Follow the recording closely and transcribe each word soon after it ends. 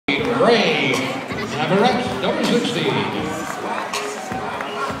Ray, Laverette, number 16.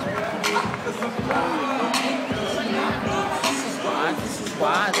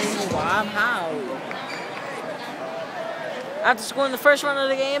 This is why I'm how. After scoring the first run of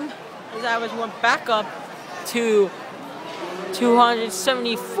the game, I went back up to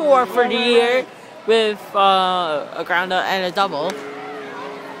 274 for the year with a ground out and a double.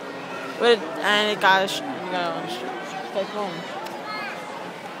 And it got straight home.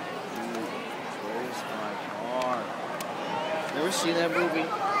 Where's my car? Never seen that movie?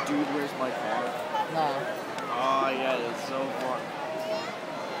 Dude, where's my car? No. Oh yeah, it's so fun.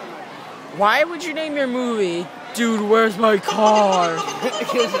 Why would you name your movie, Dude, Where's My Car?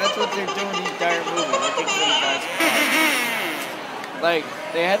 Because that's what they're doing the entire movie, looking for the guy's car. Like,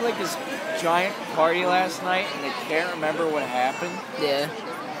 they had like this giant party last night and they can't remember what happened. Yeah.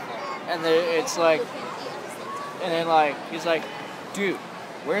 And it's like, and then like, he's like, dude,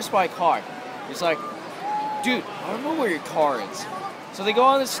 where's my car? He's like, dude, I don't know where your car is. So they go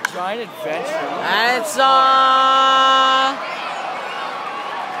on this giant adventure. And it's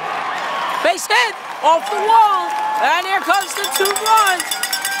base hit off the wall, and here comes the 2 runs.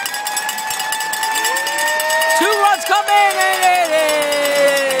 2 runs come in, and it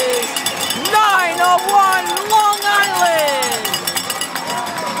is 901 Long Island.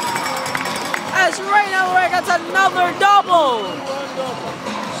 As right now Ray gets another double.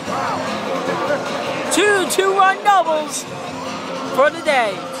 2 2-run doubles for the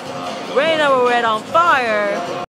day. Ray Red on fire.